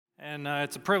And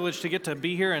it's a privilege to get to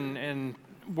be here and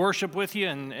worship with you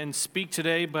and speak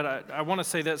today. But I want to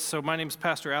say this. So my name is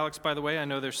Pastor Alex, by the way. I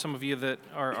know there's some of you that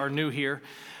are new here.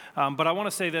 But I want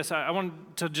to say this. I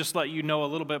want to just let you know a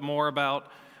little bit more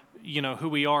about, who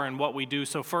we are and what we do.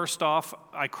 So first off,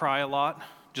 I cry a lot.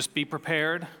 Just be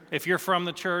prepared. If you're from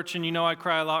the church and I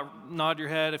cry a lot, nod your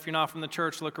head. If you're not from the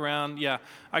church, look around. Yeah,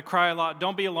 I cry a lot.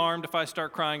 Don't be alarmed if I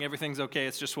start crying. Everything's okay.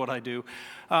 It's just what I do.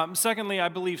 Secondly, I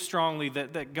believe strongly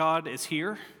that God is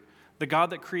here. The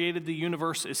God that created the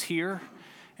universe is here,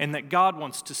 and that God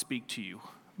wants to speak to you.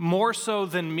 More so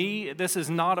than me, this is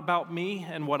not about me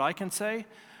and what I can say.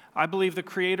 I believe the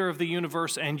creator of the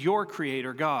universe and your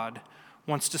creator, God,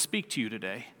 wants to speak to you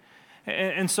today.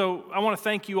 And so I want to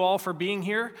thank you all for being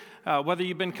here. Whether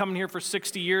you've been coming here for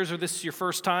 60 years or this is your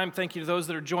first time, thank you to those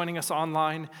that are joining us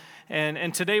online.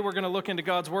 And today we're going to look into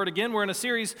God's Word again. We're in a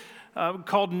series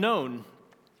called Known.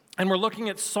 And we're looking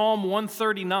at Psalm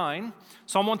 139.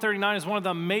 Psalm 139 is one of the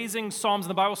amazing psalms in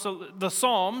the Bible. So the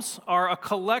Psalms are a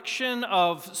collection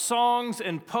of songs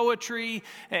and poetry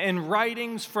and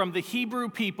writings from the Hebrew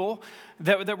people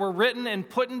that were written and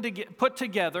put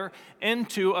together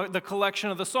into the collection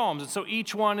of the Psalms. And so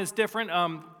each one is different.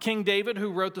 King David,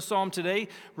 who wrote the Psalm today,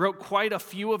 wrote quite a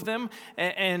few of them.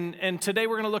 And today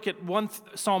we're going to look at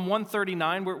Psalm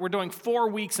 139. We're doing 4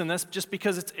 weeks in this just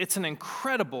because it's an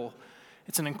incredible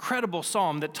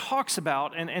psalm that talks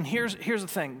about, and here's the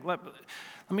thing. Let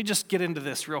me just get into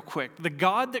this real quick. The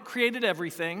God that created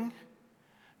everything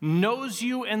knows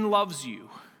you and loves you.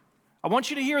 I want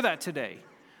you to hear that today.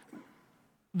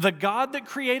 The God that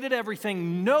created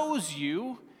everything knows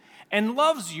you and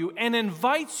loves you and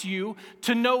invites you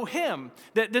to know Him.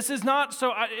 That this is not,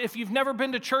 if you've never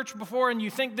been to church before and you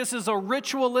think this is a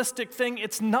ritualistic thing,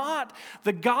 it's not.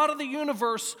 The God of the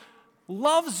universe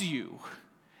loves you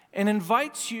and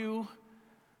invites you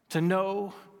to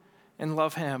know and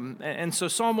love Him. And so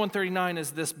Psalm 139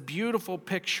 is this beautiful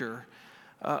picture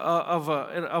of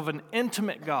an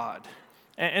intimate God.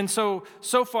 And so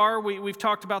far we've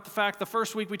talked about the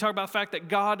first week we talked about the fact that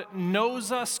God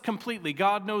knows us completely.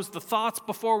 God knows the thoughts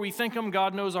before we think them.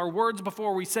 God knows our words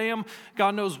before we say them.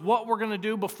 God knows what we're going to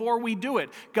do before we do it.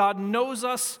 God knows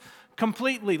us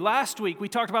completely. Last week we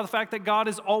talked about the fact that God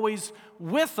is always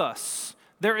with us.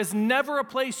 There is never a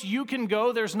place you can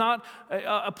go. There's not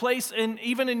a place,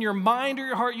 even in your mind or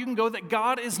your heart, you can go that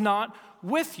God is not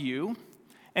with you.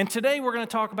 And today we're going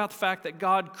to talk about the fact that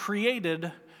God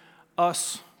created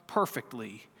us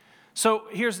perfectly. So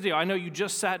here's the deal. I know you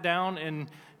just sat down, and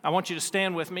I want you to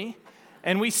stand with me.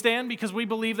 And we stand because we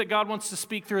believe that God wants to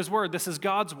speak through His Word. This is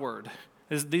God's Word.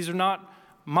 These are not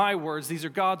my words. These are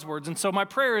God's words. And so my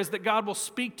prayer is that God will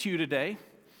speak to you today.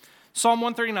 Psalm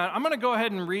 139. I'm going to go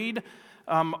ahead and read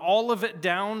all of it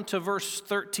down to verse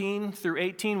 13 through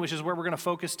 18, which is where we're going to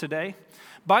focus today.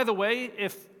 By the way,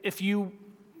 if you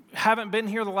haven't been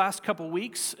here the last couple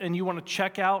weeks and you want to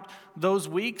check out those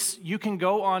weeks, you can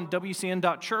go on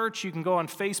wcn.church, you can go on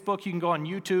Facebook, you can go on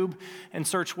YouTube and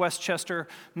search Westchester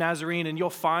Nazarene, and you'll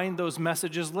find those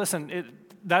messages. Listen,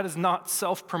 that is not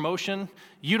self-promotion.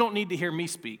 You don't need to hear me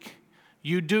speak.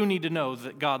 You do need to know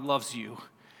that God loves you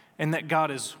and that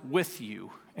God is with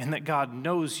you, and that God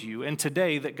knows you, and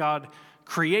today that God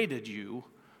created you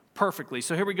perfectly.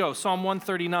 So here we go, Psalm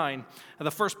 139.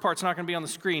 The first part's not going to be on the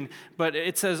screen, but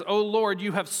it says, "O Lord,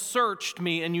 you have searched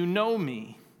me, and you know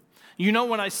me. You know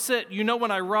when I sit, you know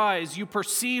when I rise. You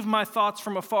perceive my thoughts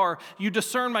from afar. You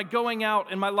discern my going out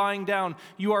and my lying down.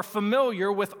 You are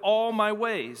familiar with all my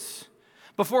ways.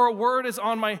 Before a word is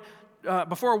on my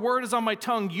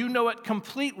tongue, you know it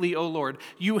completely, O Lord.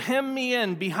 You hem me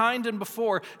in behind and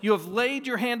before. You have laid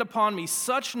your hand upon me.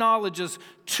 Such knowledge is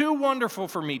too wonderful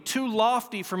for me, too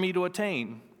lofty for me to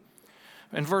attain."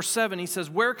 In verse 7, he says,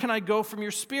 "Where can I go from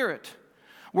your spirit?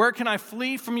 Where can I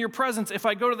flee from your presence? If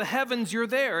I go to the heavens, you're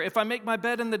there. If I make my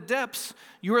bed in the depths,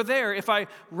 you are there. If I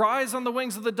rise on the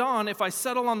wings of the dawn, if I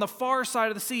settle on the far side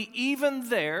of the sea, even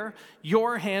there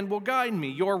your hand will guide me.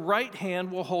 Your right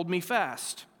hand will hold me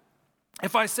fast.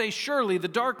 If I say, surely the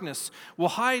darkness will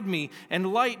hide me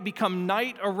and light become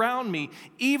night around me,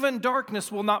 even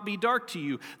darkness will not be dark to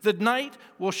you. The night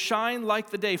will shine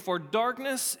like the day, for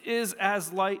darkness is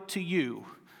as light to you."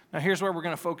 Now here's where we're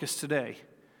going to focus today.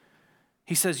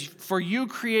 He says, "For you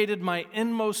created my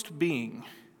inmost being.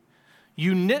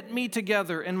 You knit me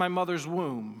together in my mother's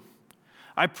womb.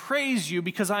 I praise you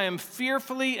because I am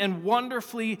fearfully and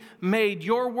wonderfully made.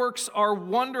 Your works are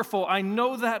wonderful. I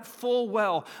know that full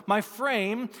well. My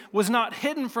frame was not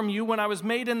hidden from you when I was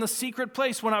made in the secret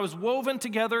place, when I was woven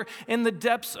together in the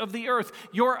depths of the earth.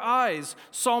 Your eyes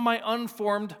saw my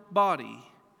unformed body.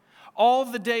 All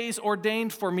the days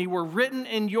ordained for me were written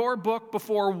in your book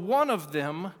before one of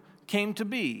them came to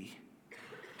be.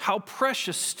 How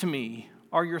precious to me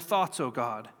are your thoughts, O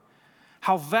God.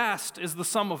 How vast is the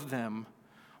sum of them.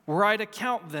 Were I to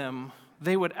count them,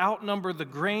 they would outnumber the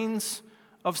grains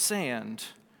of sand.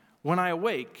 When I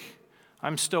awake,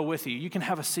 I'm still with you. You can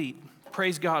have a seat.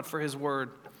 Praise God for his word.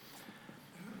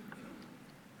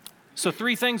 So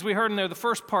 3 things we heard in there. The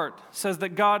first part says that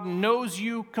God knows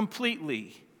you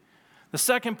completely. The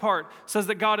second part says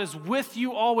that God is with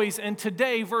you always. And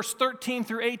today, verse 13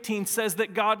 through 18 says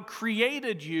that God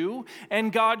created you,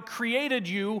 and God created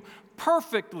you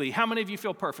perfectly. How many of you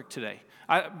feel perfect today?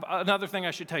 Another thing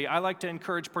I should tell you, I like to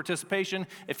encourage participation.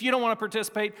 If you don't want to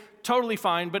participate, totally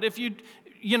fine. But if I'm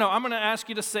going to ask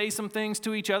you to say some things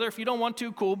to each other. If you don't want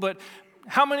to, cool. But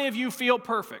how many of you feel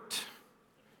perfect?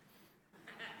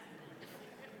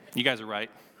 You guys are right.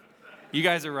 You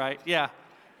guys are right. Yeah.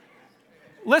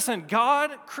 Listen,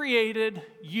 God created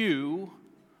you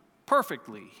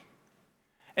perfectly.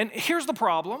 And here's the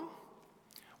problem.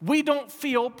 We don't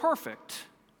feel perfect.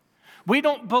 We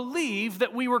don't believe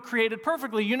that we were created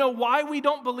perfectly. You know why we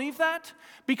don't believe that?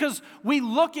 Because we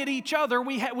look at each other.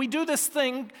 We do this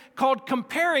thing called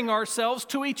comparing ourselves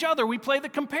to each other. We play the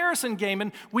comparison game,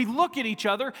 and we look at each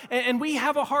other, and we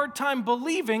have a hard time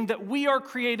believing that we are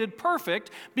created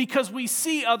perfect because we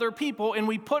see other people, and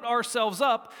we put ourselves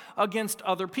up against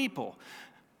other people.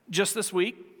 Just this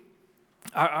week,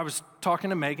 I was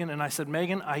talking to Megan, and I said,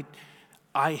 Megan,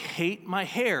 I hate my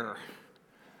hair.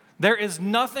 There is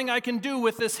nothing I can do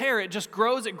with this hair. It just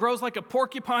grows. It grows like a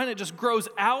porcupine. It just grows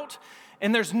out.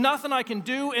 And there's nothing I can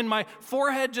do. And my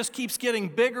forehead just keeps getting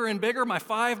bigger and bigger.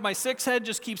 My 6 head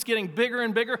just keeps getting bigger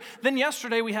and bigger. Then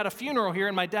yesterday we had a funeral here,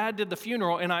 and my dad did the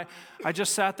funeral. And I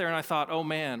just sat there and I thought, oh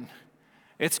man,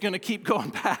 it's going to keep going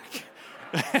back.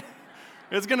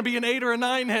 It's going to be an 8 or a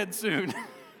 9 head soon.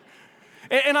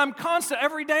 And I'm constant.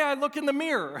 Every day I look in the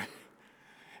mirror.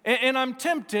 And I'm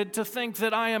tempted to think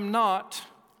that I am not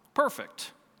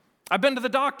perfect. I've been to the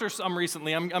doctor some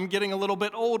recently. I'm getting a little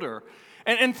bit older.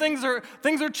 And things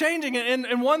are changing.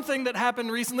 And one thing that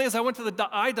happened recently is I went to the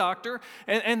eye doctor,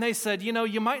 and they said,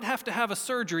 you might have to have a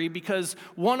surgery because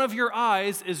one of your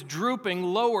eyes is drooping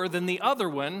lower than the other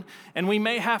one, and we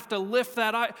may have to lift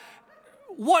that eye.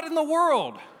 What in the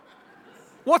world?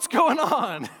 What's going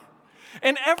on?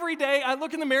 And every day I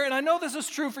look in the mirror, and I know this is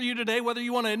true for you today, whether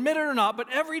you want to admit it or not, but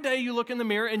every day you look in the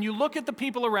mirror and you look at the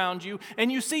people around you,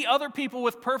 and you see other people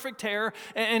with perfect hair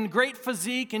and great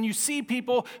physique, and you see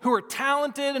people who are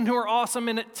talented and who are awesome,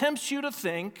 and it tempts you to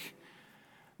think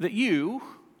that you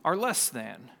are less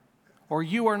than, or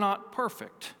you are not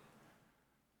perfect.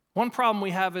 One problem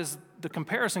we have is the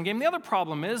comparison game. The other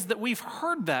problem is that we've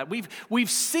heard that. We've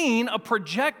seen a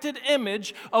projected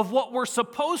image of what we're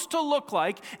supposed to look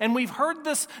like, and we've heard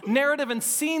this narrative and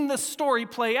seen this story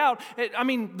play out.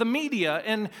 The media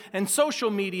and social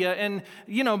media and,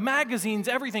 magazines,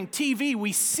 everything, TV,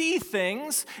 we see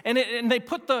things, and they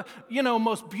put the,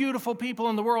 most beautiful people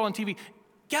in the world on TV.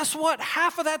 Guess what?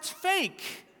 Half of that's fake.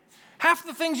 Half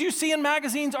the things you see in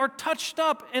magazines are touched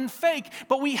up and fake,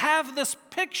 but we have this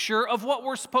picture of what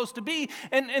we're supposed to be.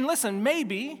 And listen,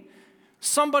 maybe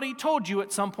somebody told you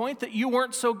at some point that you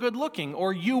weren't so good looking,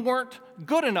 or you weren't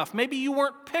good enough. Maybe you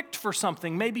weren't picked for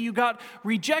something. Maybe you got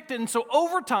rejected. And so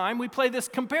over time, we play this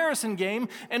comparison game,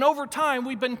 and over time,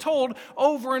 we've been told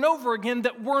over and over again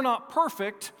that we're not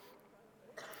perfect.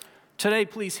 Today,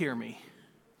 please hear me.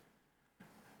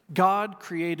 God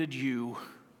created you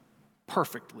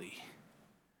perfectly.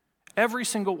 Every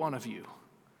single one of you.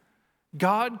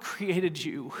 God created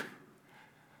you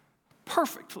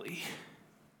perfectly.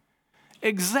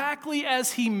 Exactly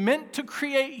as He meant to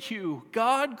create you.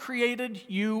 God created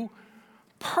you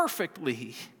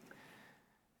perfectly.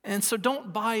 And so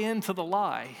don't buy into the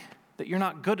lie that you're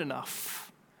not good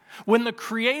enough. When the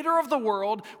creator of the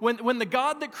world, when the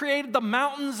God that created the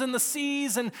mountains and the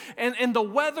seas and the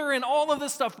weather and all of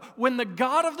this stuff, when the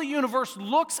God of the universe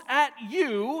looks at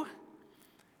you,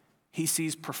 He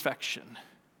sees perfection.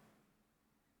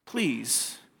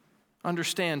 Please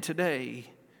understand today,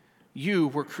 you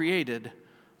were created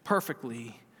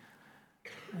perfectly.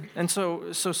 And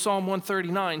so Psalm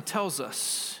 139 tells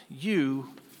us,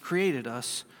 you created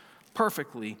us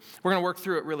perfectly. We're going to work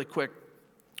through it really quick.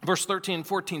 Verse 13 and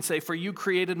 14 say, for you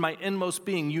created my inmost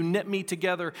being. You knit me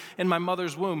together in my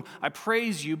mother's womb. I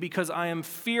praise you because I am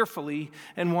fearfully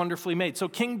and wonderfully made. So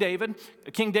King David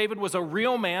was a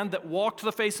real man that walked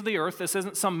the face of the earth. This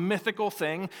isn't some mythical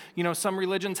thing. Some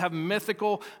religions have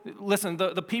mythical. Listen,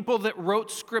 the people that wrote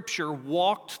Scripture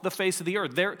walked the face of the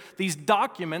earth. These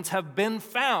documents have been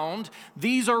found.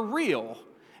 These are real.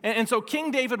 And so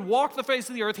King David walked the face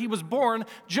of the earth. He was born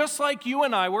just like you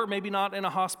and I were, maybe not in a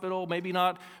hospital, maybe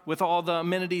not with all the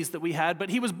amenities that we had, but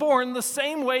he was born the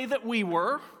same way that we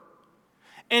were.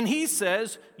 And he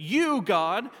says, you,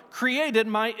 God, created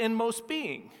my inmost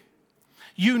being.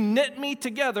 You knit me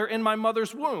together in my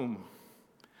mother's womb.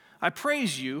 I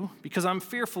praise you because I'm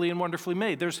fearfully and wonderfully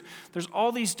made. There's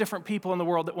all these different people in the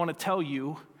world that want to tell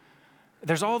you,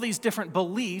 there's all these different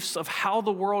beliefs of how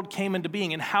the world came into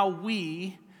being and how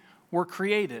we were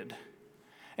created.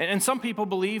 And some people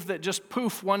believe that just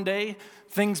poof, one day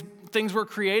things were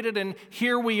created and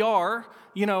here we are,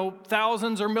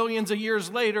 thousands or millions of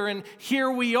years later, and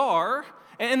here we are.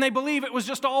 And they believe it was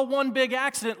just all one big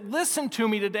accident. Listen to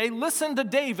me today. Listen to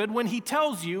David when he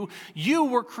tells you, you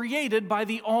were created by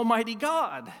the Almighty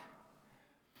God.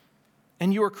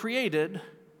 And you were created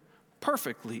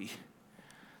perfectly.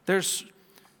 There's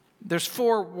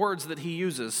 4 words that he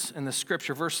uses in the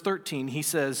scripture. Verse 13, he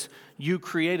says, you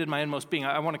created my inmost being.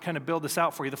 I want to kind of build this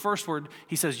out for you. The first word,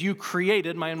 he says, you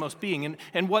created my inmost being.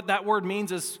 And what that word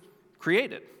means is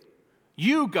created.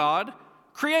 You, God,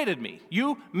 created me.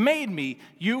 You made me.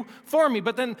 You formed me.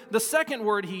 But then the second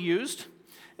word he used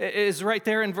is right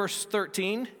there in verse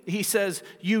 13. He says,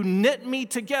 you knit me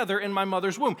together in my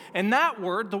mother's womb. And that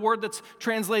word, the word that's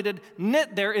translated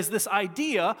knit there, is this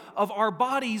idea of our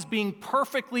bodies being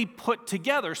perfectly put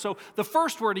together. So the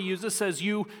first word he uses says,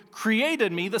 you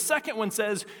created me. The second one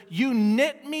says, you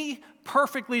knit me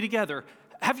perfectly together.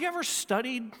 Have you ever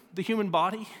studied the human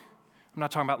body? I'm not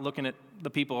talking about looking at the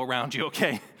people around you,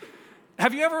 okay?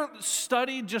 Have you ever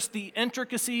studied just the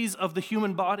intricacies of the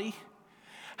human body?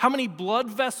 How many blood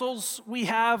vessels we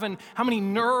have and how many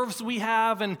nerves we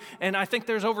have, and I think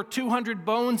there's over 200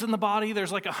 bones in the body.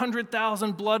 There's like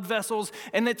 100,000 blood vessels,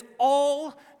 and it's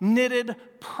all knitted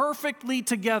perfectly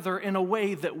together in a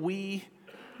way that we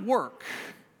work.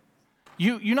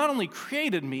 You not only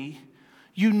created me,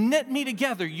 you knit me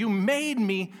together. You made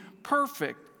me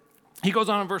perfect. He goes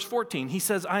on in verse 14. He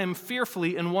says, I am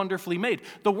fearfully and wonderfully made.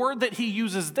 The word that he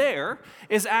uses there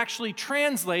is actually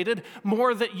translated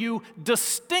more that you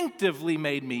distinctively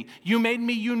made me. You made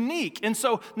me unique. And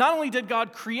so not only did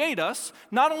God create us,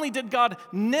 not only did God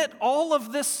knit all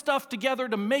of this stuff together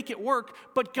to make it work,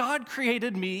 but God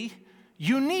created me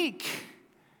unique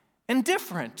and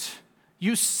different.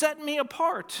 You set me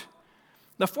apart.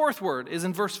 The fourth word is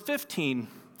in verse 15.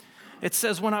 It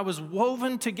says, when I was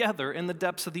woven together in the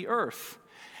depths of the earth.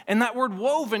 And that word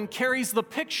woven carries the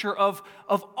picture of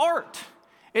art.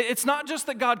 It's not just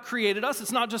that God created us.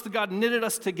 It's not just that God knitted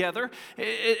us together.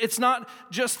 It's not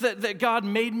just that God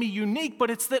made me unique,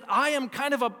 but it's that I am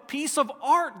kind of a piece of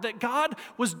art, that God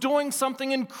was doing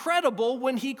something incredible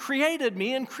when he created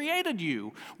me and created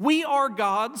you. We are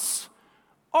God's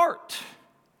art.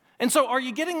 And so are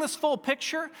you getting this full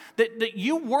picture? That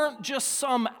you weren't just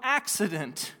some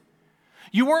accident.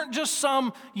 You weren't just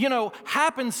some,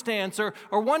 happenstance, or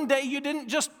one day you didn't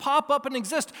just pop up and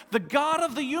exist. The God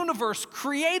of the universe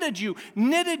created you,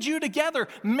 knitted you together,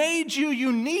 made you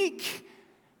unique.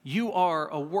 You are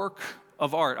a work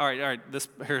of art. All right,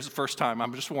 here's the first time.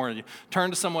 I'm just warning you. Turn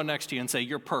to someone next to you and say,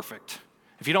 you're perfect.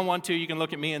 If you don't want to, you can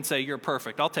look at me and say, you're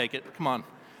perfect. I'll take it. Come on.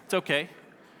 It's okay.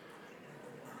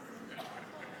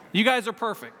 You guys are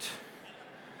perfect.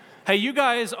 Hey, you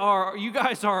guys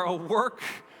are a work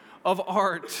of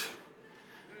art.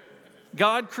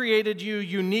 God created you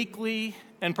uniquely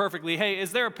and perfectly. Hey,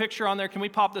 is there a picture on there? Can we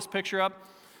pop this picture up?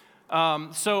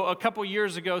 So a couple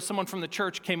years ago, someone from the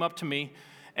church came up to me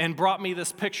and brought me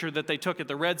this picture that they took at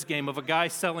the Reds game of a guy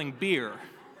selling beer.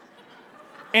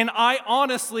 And I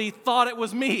honestly thought it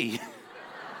was me.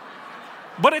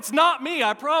 But it's not me,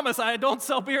 I promise. I don't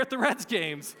sell beer at the Reds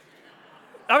games.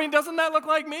 I mean, doesn't that look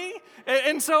like me?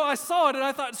 And so I saw it and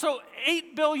I thought, so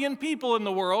 8 billion people in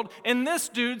the world, and this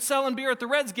dude selling beer at the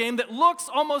Reds game that looks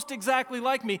almost exactly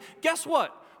like me. Guess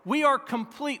what? We are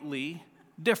completely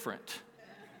different.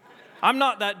 I'm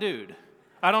not that dude.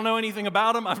 I don't know anything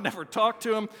about him. I've never talked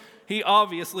to him. He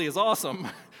obviously is awesome.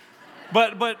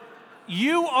 But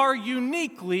you are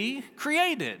uniquely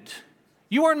created.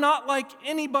 You are not like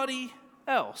anybody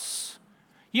else.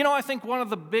 I think one of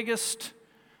the biggest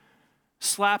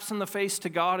slaps in the face to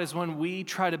God is when we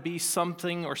try to be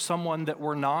something or someone that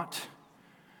we're not.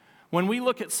 When we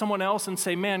look at someone else and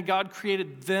say, man, God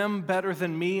created them better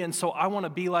than me, and so I want to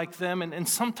be like them. And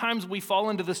sometimes we fall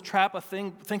into this trap of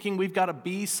thinking we've got to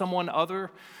be someone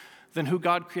other than who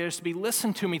God created us to be.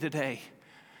 Listen to me today.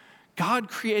 God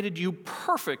created you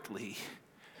perfectly.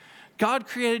 God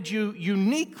created you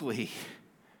uniquely.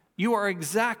 You are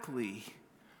exactly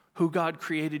who God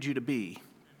created you to be.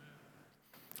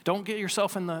 Don't get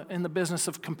yourself in the business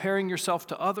of comparing yourself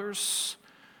to others.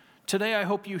 today I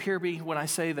hope you hear me when I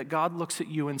say that God looks at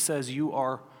you and says, you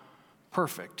are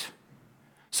perfect.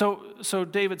 So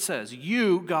David says,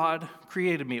 you, God,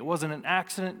 created me. It wasn't an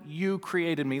accident. You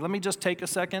created me. Let me just take a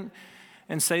second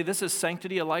and say this is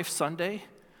Sanctity of Life Sunday.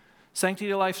 Sanctity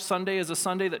of Life Sunday is a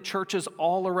Sunday that churches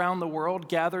all around the world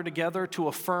gather together to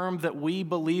affirm that we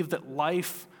believe that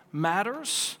life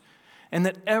matters and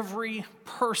that every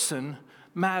person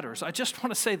matters. I just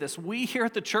want to say this. We here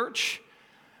at the church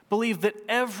believe that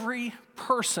every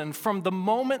person, from the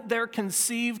moment they're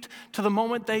conceived to the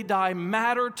moment they die,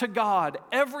 matter to God.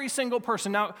 Every single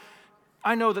person. Now,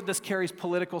 I know that this carries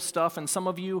political stuff, and some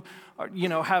of you,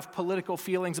 have political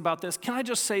feelings about this. Can I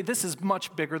just say this is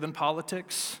much bigger than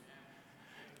politics?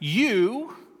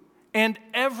 You and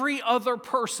every other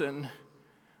person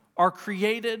are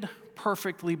created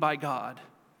perfectly by God.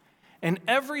 And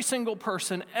every single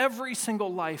person, every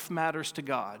single life matters to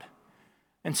God.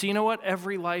 And so you know what?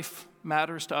 Every life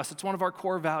matters to us. It's one of our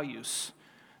core values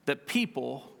that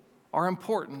people are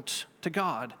important to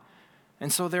God.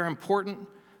 And so they're important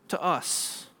to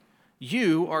us.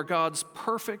 You are God's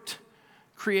perfect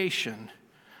creation.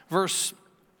 Verse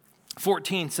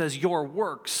 14 says, your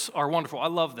works are wonderful. I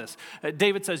love this.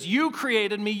 David says, you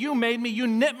created me, you made me, you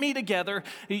knit me together.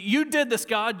 You did this,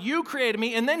 God, you created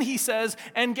me. And then he says,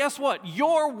 and guess what?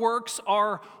 Your works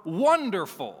are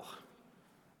wonderful.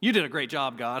 You did a great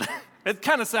job, God. It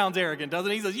kind of sounds arrogant,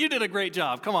 doesn't it? He says, you did a great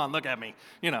job. Come on, look at me.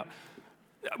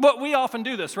 But we often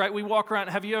do this, right? We walk around.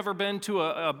 Have you ever been to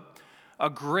a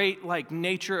great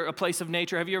nature, a place of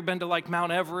nature? Have you ever been to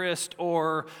Mount Everest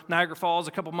or Niagara Falls?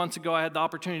 A couple months ago, I had the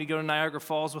opportunity to go to Niagara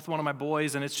Falls with one of my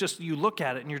boys, and it's just, you look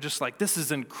at it and you're just like, this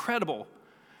is incredible.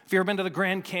 Have you ever been to the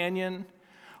Grand Canyon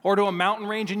or to a mountain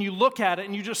range and you look at it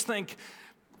and you just think,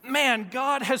 man,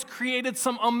 God has created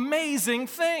some amazing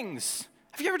things.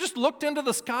 Have you ever just looked into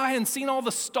the sky and seen all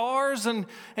the stars and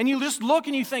you just look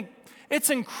and you think, it's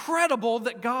incredible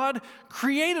that God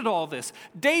created all this.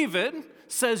 David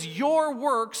says, your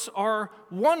works are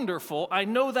wonderful. I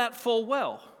know that full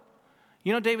well.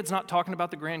 David's not talking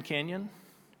about the Grand Canyon,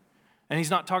 and he's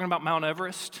not talking about Mount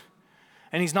Everest,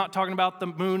 and he's not talking about the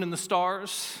moon and the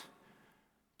stars.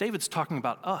 David's talking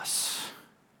about us.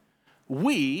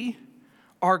 We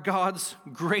are God's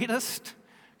greatest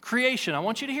creation. I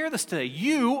want you to hear this today.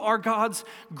 You are God's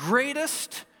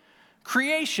greatest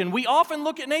creation. We often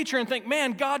look at nature and think,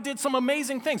 man, God did some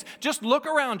amazing things. Just look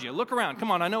around you. Look around. Come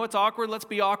on, I know it's awkward. Let's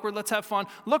be awkward. Let's have fun.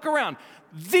 Look around.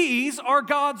 These are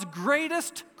God's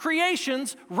greatest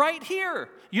creations right here.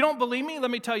 You don't believe me? Let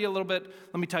me tell you a little bit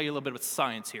of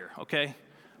science here, okay?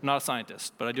 I'm not a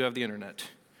scientist, but I do have the internet.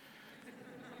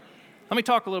 Let me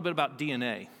talk a little bit about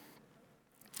DNA.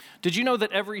 Did you know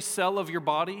that every cell of your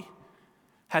body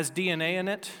has DNA in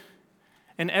it?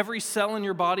 And every cell in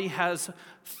your body has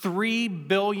 3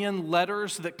 billion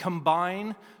letters that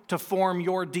combine to form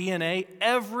your DNA.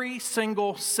 Every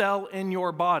single cell in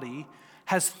your body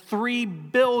has 3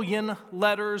 billion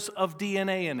letters of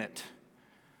DNA in it.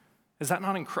 Is that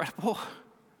not incredible?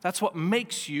 That's what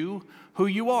makes you who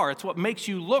you are. It's what makes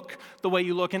you look the way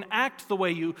you look and act the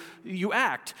way you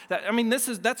act.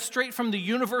 That's straight from the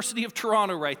University of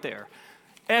Toronto right there.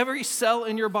 Every cell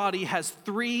in your body has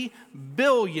 3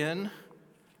 billion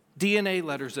DNA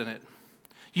letters in it.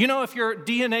 If your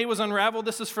DNA was unraveled,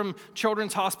 this is from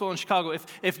Children's Hospital in Chicago.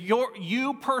 If your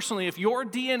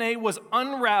DNA was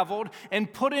unraveled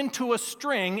and put into a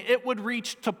string, it would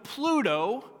reach to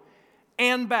Pluto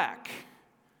and back.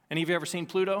 Any of you ever seen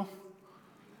Pluto?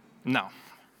 No,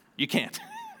 you can't.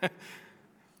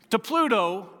 To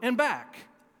Pluto and back.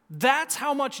 That's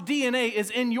how much DNA is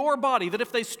in your body, that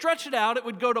if they stretch it out, it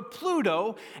would go to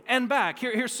Pluto and back.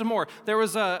 Here's some more. There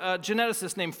was a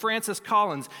geneticist named Francis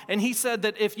Collins, and he said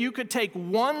that if you could take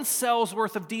one cell's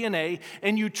worth of DNA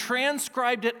and you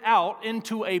transcribed it out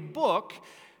into a book,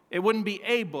 it wouldn't be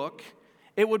a book,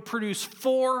 it would produce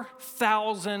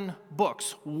 4,000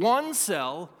 books. One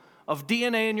cell of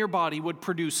DNA in your body would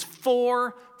produce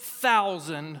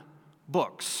 4,000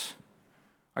 books.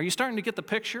 Are you starting to get the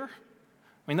picture?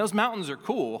 Those mountains are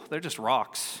cool. They're just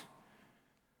rocks.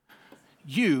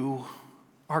 You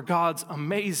are God's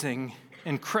amazing,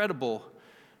 incredible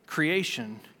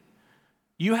creation.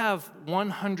 You have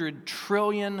 100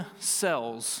 trillion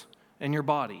cells in your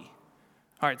body.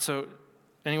 All right, so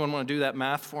anyone want to do that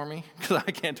math for me? Because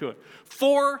I can't do it.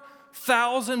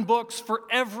 4,000 books for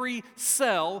every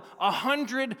cell,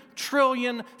 100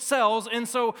 trillion cells. And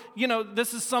so,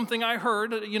 this is something I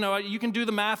heard. You can do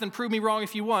the math and prove me wrong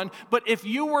if you want. But if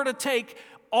you were to take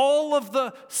all of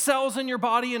the cells in your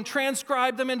body and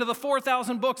transcribe them into the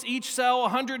 4,000 books, each cell,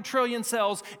 100 trillion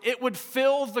cells, it would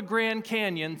fill the Grand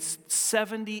Canyon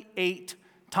 78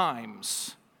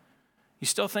 times. You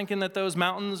still thinking that those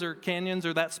mountains or canyons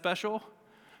are that special?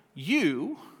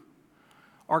 You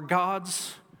are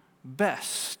God's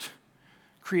best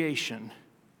creation.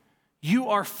 You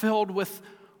are filled with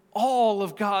all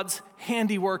of God's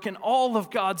handiwork and all of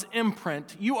God's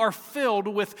imprint. You are filled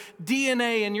with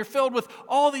DNA and you're filled with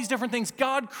all these different things.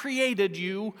 God created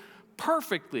you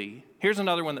perfectly. Here's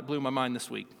another one that blew my mind this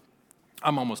week.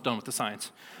 I'm almost done with the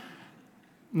science.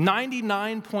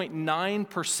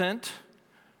 99.9%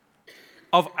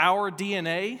 of our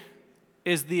DNA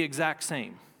is the exact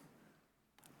same.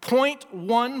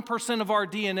 0.1% of our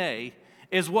DNA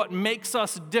is what makes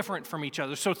us different from each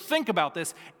other. So think about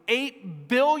this. 8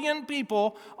 billion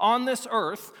people on this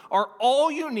earth are all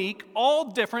unique,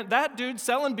 all different. That dude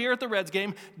selling beer at the Reds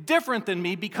game, different than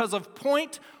me because of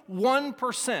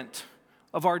 0.1%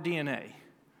 of our DNA.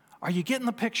 Are you getting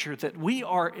the picture that we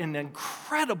are an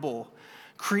incredible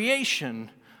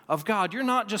creation of God? You're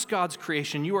not just God's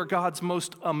creation. You are God's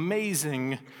most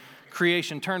amazing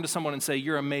creation. Turn to someone and say,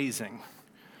 you're amazing.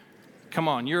 Come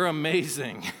on, you're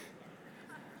amazing.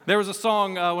 There was a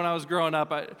song when I was growing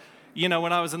up,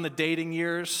 when I was in the dating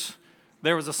years,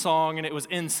 there was a song and it was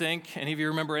NSYNC. Any of you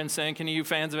remember NSYNC? Any of you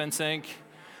fans of NSYNC?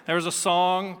 There was a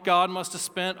song, God must have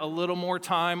spent a little more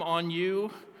time on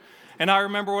you. And I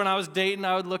remember when I was dating,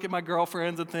 I would look at my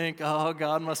girlfriends and think, oh,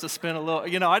 God must have spent a little,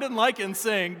 I didn't like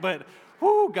NSYNC, but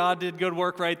whoo, God did good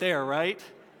work right there, right?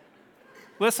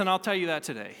 Listen, I'll tell you that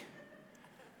today.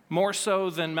 More so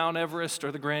than Mount Everest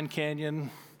or the Grand Canyon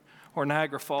or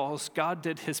Niagara Falls, God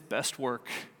did his best work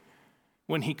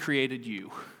when he created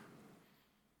you.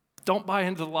 Don't buy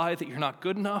into the lie that you're not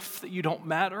good enough, that you don't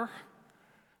matter.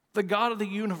 The God of the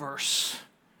universe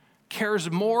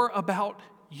cares more about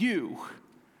you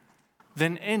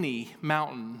than any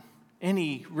mountain,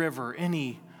 any river,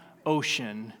 any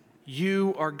ocean.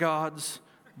 You are God's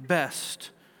best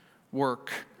work.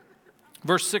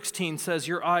 Verse 16 says,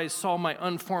 your eyes saw my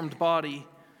unformed body.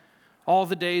 All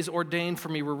the days ordained for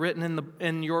me were written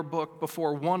in your book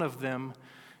before one of them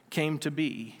came to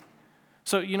be.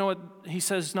 So you know what he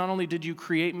says, not only did you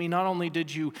create me, not only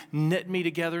did you knit me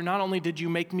together, not only did you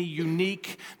make me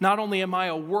unique, not only am I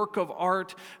a work of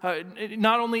art,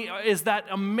 not only is that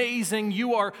amazing,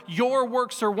 your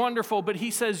works are wonderful, but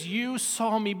he says you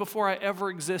saw me before I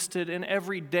ever existed, and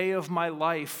every day of my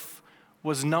life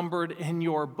was numbered in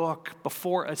your book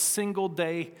before a single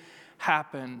day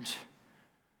happened.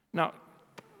 Now,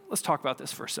 let's talk about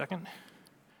this for a second.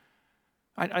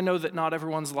 I know that not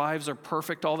everyone's lives are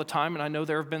perfect all the time, and I know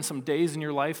there have been some days in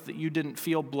your life that you didn't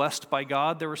feel blessed by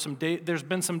God. There's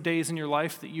been some days in your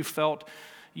life that you felt,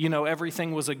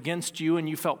 everything was against you, and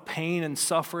you felt pain and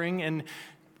suffering. And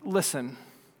listen,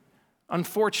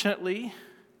 unfortunately,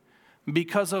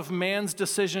 because of man's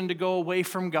decision to go away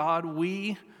from God,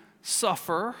 we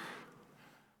suffer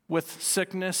with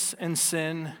sickness and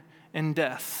sin and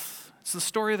death. It's the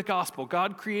story of the gospel.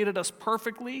 God created us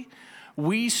perfectly.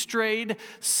 We strayed.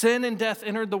 Sin and death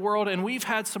entered the world, and we've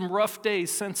had some rough days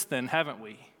since then, haven't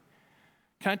we?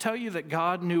 Can I tell you that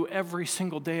God knew every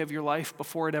single day of your life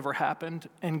before it ever happened,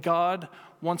 and God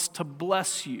wants to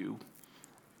bless you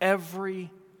every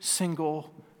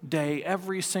single day,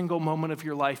 every single moment of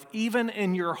your life, even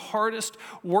in your hardest,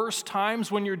 worst times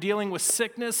when you're dealing with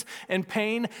sickness and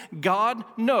pain. God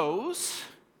knows.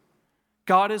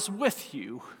 God is with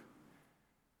you.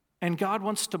 And God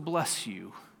wants to bless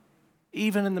you,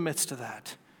 even in the midst of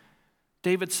that.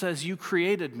 David says, you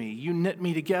created me. You knit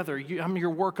me together. I'm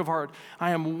your work of art. I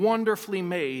am wonderfully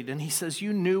made. And he says,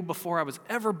 you knew before I was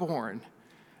ever born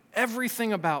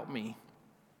everything about me.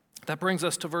 That brings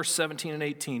us to verse 17 and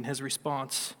 18, his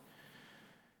response.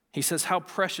 He says, how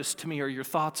precious to me are your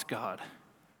thoughts, God.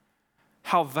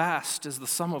 How vast is the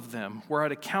sum of them. Were I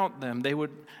to count them, they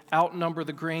would outnumber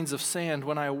the grains of sand.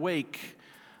 When I awake,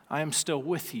 I am still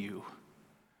with you.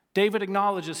 David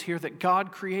acknowledges here that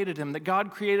God created him, that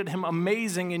God created him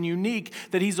amazing and unique,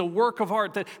 that he's a work of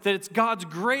art, that it's God's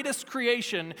greatest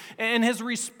creation. And his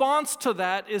response to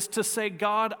that is to say,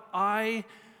 God, I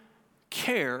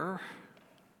care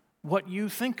what you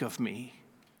think of me.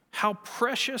 How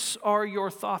precious are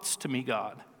your thoughts to me,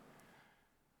 God?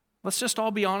 Let's just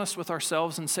all be honest with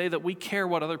ourselves and say that we care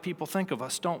what other people think of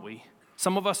us, don't we?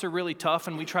 Some of us are really tough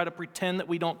and we try to pretend that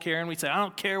we don't care, and we say, I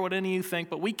don't care what any of you think,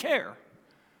 but we care.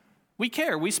 We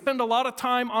care. We spend a lot of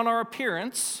time on our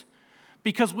appearance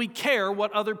because we care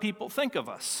what other people think of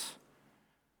us.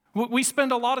 We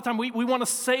spend a lot of time, we want to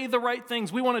say the right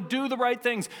things. We want to do the right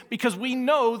things because we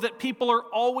know that people are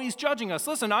always judging us.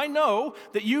 Listen, I know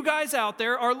that you guys out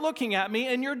there are looking at me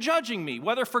and you're judging me.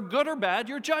 Whether for good or bad,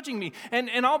 you're judging me. And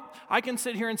I can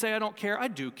sit here and say I don't care. I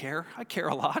do care. I care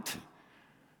a lot.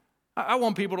 I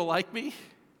want people to like me.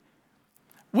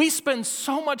 We spend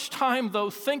so much time, though,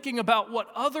 thinking about what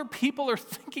other people are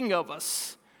thinking of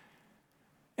us,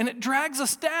 and it drags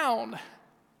us down.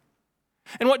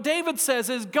 And what David says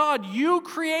is, God, you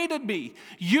created me.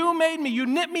 You made me. You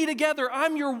knit me together.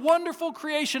 I'm your wonderful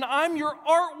creation. I'm your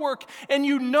artwork, and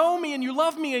you know me, and you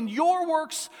love me, and your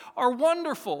works are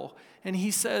wonderful. And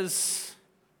he says,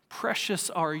 precious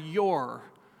are your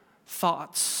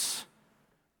thoughts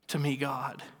to me,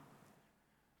 God.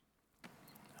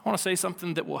 I want to say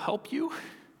something that will help you.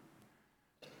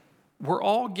 We're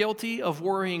all guilty of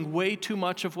worrying way too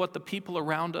much of what the people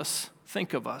around us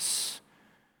think of us.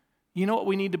 You know what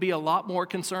we need to be a lot more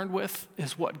concerned with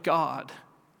is what God,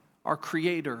 our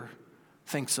Creator,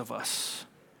 thinks of us.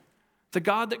 The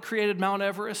God that created Mount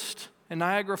Everest and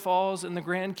Niagara Falls and the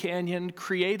Grand Canyon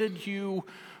created you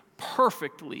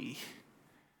perfectly.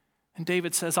 And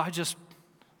David says,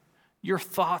 your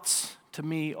thoughts to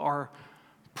me are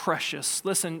precious.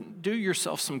 Listen, do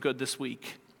yourself some good this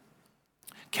week.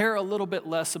 Care a little bit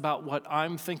less about what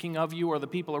I'm thinking of you or the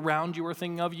people around you are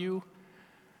thinking of you.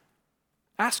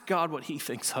 Ask God what he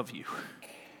thinks of you.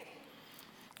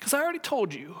 Because I already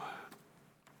told you,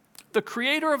 the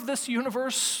creator of this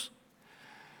universe,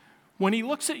 when he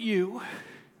looks at you,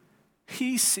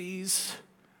 he sees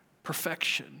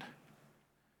perfection.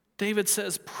 David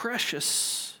says,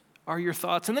 precious are your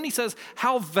thoughts. And then he says,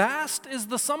 how vast is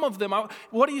the sum of them?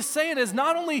 What he's saying is,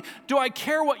 not only do I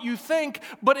care what you think,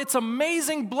 but it's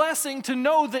amazing blessing to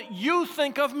know that you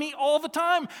think of me all the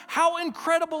time. How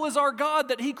incredible is our God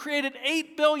that he created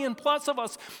 8 billion plus of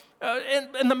us,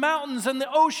 and the mountains and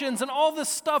the oceans and all this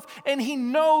stuff, and he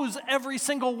knows every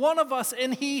single one of us,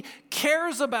 and he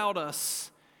cares about us,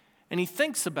 and he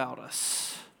thinks about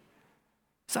us.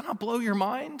 Does that not blow your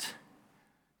mind?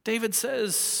 David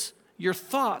says, your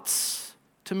thoughts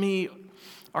to me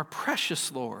are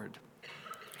precious, Lord.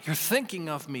 You're thinking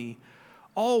of me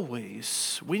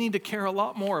always. We need to care a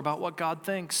lot more about what God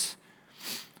thinks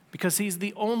because he's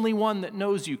the only one that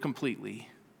knows you completely.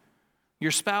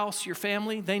 Your spouse, your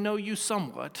family, they know you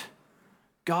somewhat.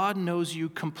 God knows you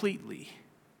completely.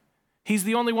 He's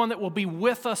the only one that will be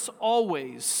with us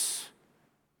always.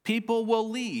 People will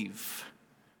leave.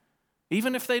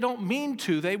 Even if they don't mean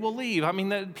to, they will leave.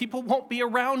 People won't be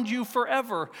around you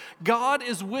forever. God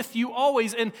is with you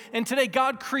always. And today,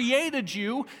 God created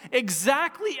you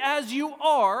exactly as you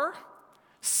are.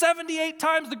 78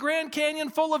 times the Grand Canyon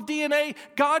full of DNA.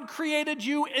 God created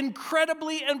you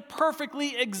incredibly and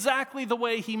perfectly exactly the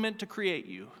way he meant to create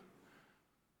you.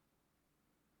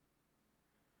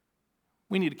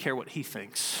 We need to care what he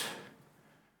thinks.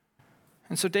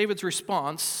 And so David's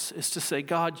response is to say,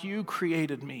 God, you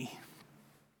created me.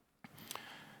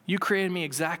 You created me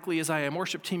exactly as I am.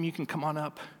 Worship team, you can come on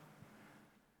up.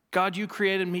 God, you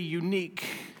created me unique.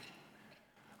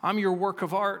 I'm your work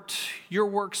of art. Your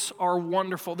works are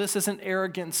wonderful. This isn't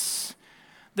arrogance.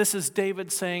 This is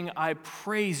David saying, I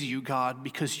praise you, God,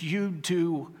 because you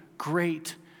do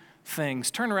great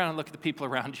things. Turn around and look at the people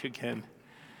around you again.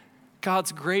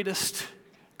 God's greatest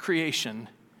creation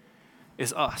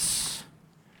is us.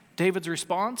 David's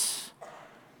response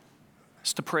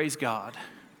is to praise God.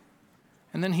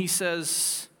 And then he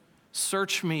says,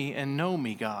 search me and know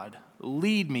me, God.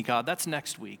 Lead me, God. That's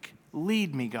next week.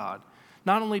 Lead me, God.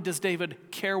 Not only does David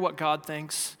care what God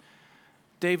thinks,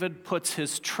 David puts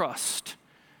his trust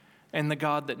in the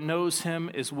God that knows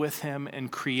him, is with him, and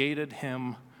created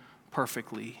him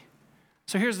perfectly.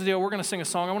 So here's the deal. We're going to sing a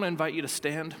song. I want to invite you to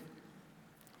stand.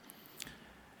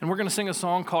 And we're going to sing a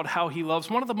song called How He Loves.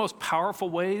 One of the most powerful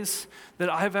ways that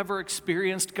I've ever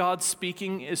experienced God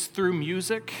speaking is through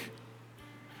music.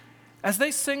 As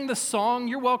they sing the song,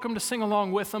 you're welcome to sing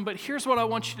along with them, but here's what I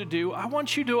want you to do. I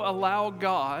want you to allow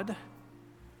God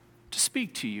to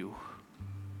speak to you.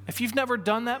 If you've never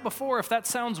done that before, if that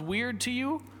sounds weird to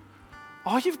you,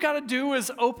 all you've got to do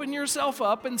is open yourself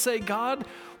up and say, God,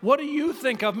 what do you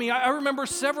think of me? I remember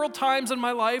several times in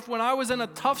my life when I was in a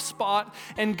tough spot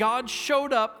and God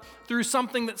showed up through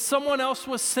something that someone else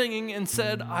was singing and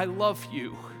said, I love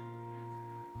you.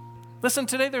 Listen,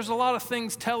 today there's a lot of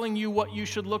things telling you what you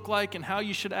should look like and how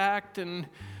you should act, and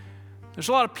there's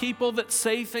a lot of people that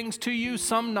say things to you,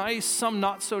 some nice, some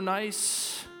not so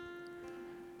nice.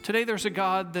 Today there's a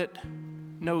God that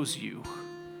knows you,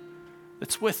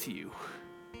 that's with you,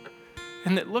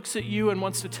 and that looks at you and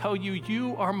wants to tell you,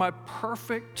 you are my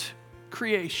perfect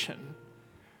creation.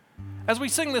 As we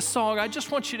sing this song, I just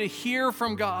want you to hear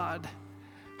from God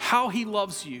how he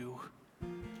loves you.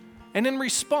 And in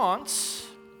response,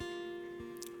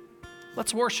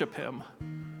 let's worship him.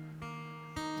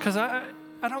 Because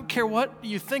I don't care what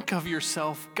you think of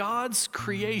yourself, God's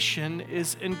creation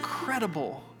is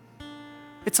incredible.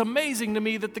 It's amazing to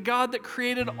me that the God that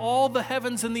created all the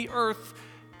heavens and the earth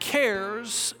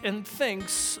cares and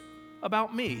thinks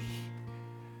about me.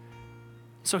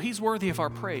 So he's worthy of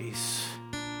our praise.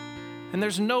 And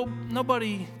there's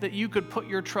nobody that you could put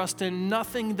your trust in,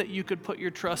 nothing that you could put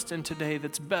your trust in today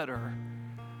that's better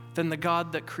than the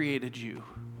God that created you.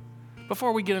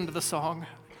 Before we get into the song,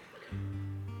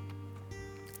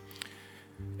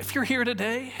 if you're here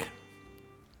today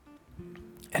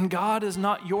and God is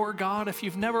not your God, if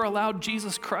you've never allowed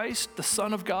Jesus Christ, the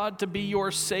Son of God, to be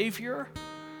your Savior,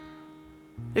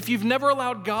 if you've never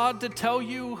allowed God to tell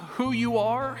you who you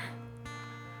are,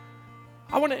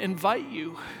 I want to invite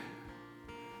you,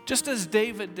 just as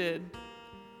David did,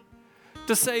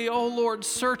 to say, oh Lord,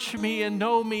 search me and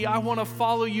know me. I want to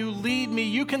follow you. Lead me.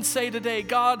 You can say today,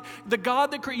 God, the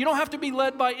God that you don't have to be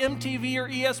led by MTV or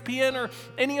ESPN or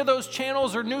any of those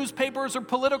channels or newspapers or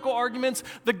political arguments.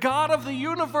 The God of the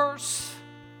universe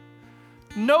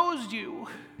knows you,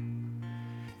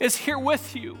 is here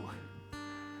with you,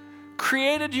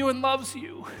 created you and loves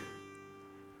you.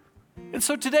 And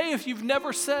so today, if you've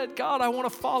never said, God, I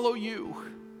want to follow you,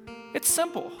 it's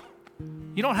simple.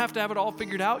 You don't have to have it all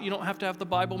figured out. You don't have to have the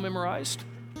Bible memorized.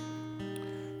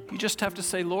 You just have to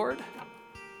say, Lord,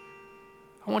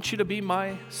 I want you to be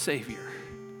my Savior.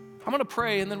 I'm going to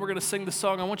pray, and then we're going to sing the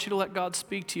song. I want you to let God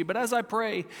speak to you. But as I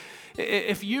pray,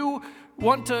 if you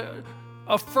want to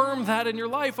affirm that in your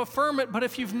life, affirm it. But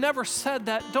if you've never said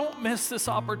that, don't miss this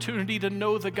opportunity to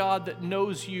know the God that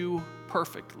knows you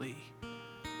perfectly.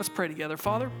 Let's pray together.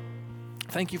 Father,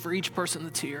 thank you for each person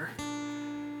that's here.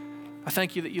 I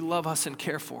thank you that you love us and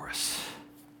care for us.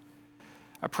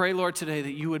 I pray, Lord, today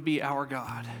that you would be our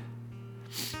God.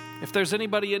 If there's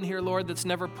anybody in here, Lord, that's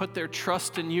never put their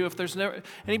trust in you, if there's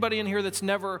anybody in here that's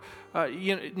never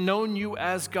known you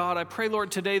as God, I pray,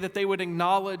 Lord, today that they would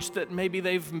acknowledge that maybe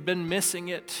they've been missing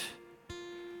it.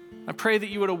 I pray that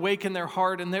you would awaken their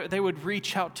heart and they would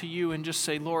reach out to you and just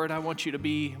say, Lord, I want you to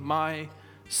be my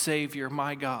Savior,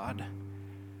 my God.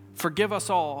 Forgive us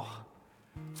all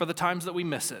for the times that we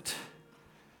miss it.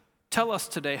 Tell us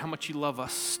today how much you love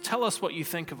us. Tell us what you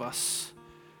think of us.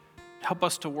 Help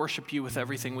us to worship you with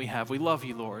everything we have. We love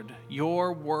you, Lord.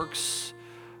 Your works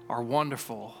are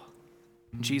wonderful.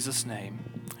 In Jesus' name,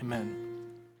 amen.